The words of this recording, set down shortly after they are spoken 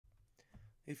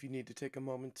If you need to take a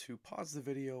moment to pause the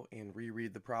video and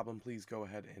reread the problem, please go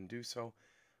ahead and do so.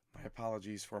 My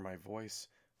apologies for my voice.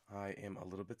 I am a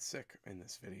little bit sick in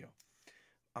this video.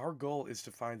 Our goal is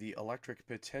to find the electric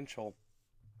potential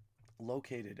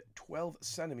located 12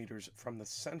 centimeters from the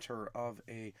center of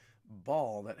a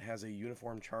ball that has a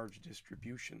uniform charge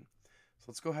distribution. So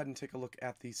let's go ahead and take a look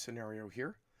at the scenario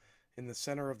here. In the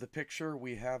center of the picture,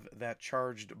 we have that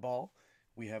charged ball.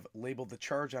 We have labeled the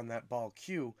charge on that ball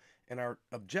Q, and our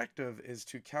objective is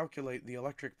to calculate the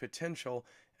electric potential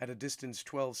at a distance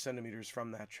 12 centimeters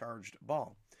from that charged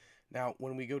ball. Now,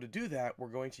 when we go to do that, we're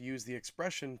going to use the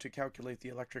expression to calculate the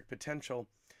electric potential,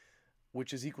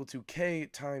 which is equal to K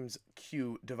times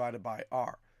Q divided by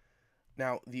R.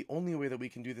 Now, the only way that we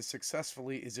can do this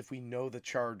successfully is if we know the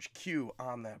charge Q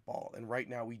on that ball, and right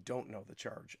now we don't know the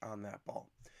charge on that ball.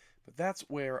 But that's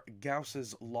where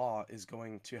Gauss's law is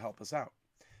going to help us out.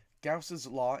 Gauss's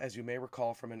law, as you may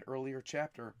recall from an earlier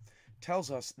chapter,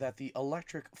 tells us that the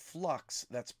electric flux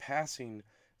that's passing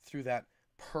through that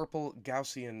purple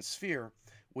Gaussian sphere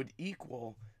would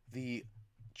equal the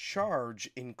charge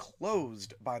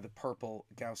enclosed by the purple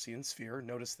Gaussian sphere.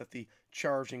 Notice that the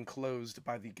charge enclosed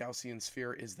by the Gaussian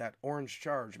sphere is that orange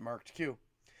charge marked Q,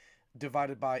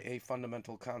 divided by a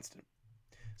fundamental constant.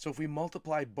 So if we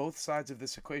multiply both sides of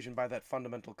this equation by that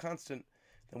fundamental constant,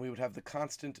 then we would have the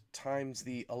constant times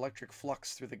the electric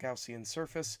flux through the Gaussian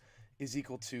surface is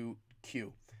equal to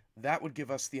Q. That would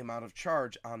give us the amount of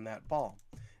charge on that ball.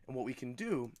 And what we can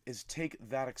do is take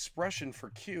that expression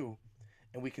for Q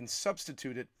and we can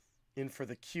substitute it in for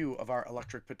the Q of our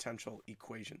electric potential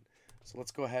equation. So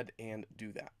let's go ahead and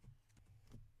do that.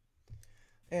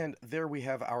 And there we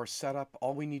have our setup.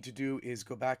 All we need to do is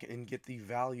go back and get the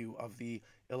value of the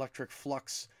electric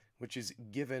flux, which is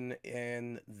given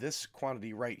in this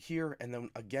quantity right here. And then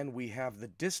again, we have the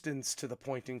distance to the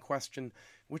point in question,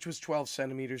 which was 12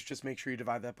 centimeters. Just make sure you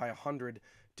divide that by 100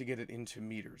 to get it into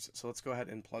meters. So let's go ahead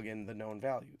and plug in the known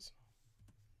values.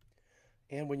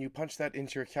 And when you punch that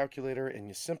into your calculator and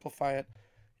you simplify it,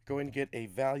 you're going to get a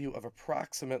value of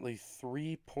approximately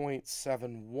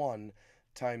 3.71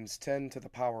 times 10 to the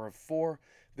power of 4.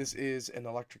 This is an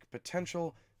electric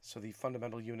potential, so the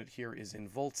fundamental unit here is in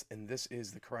volts, and this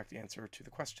is the correct answer to the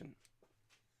question.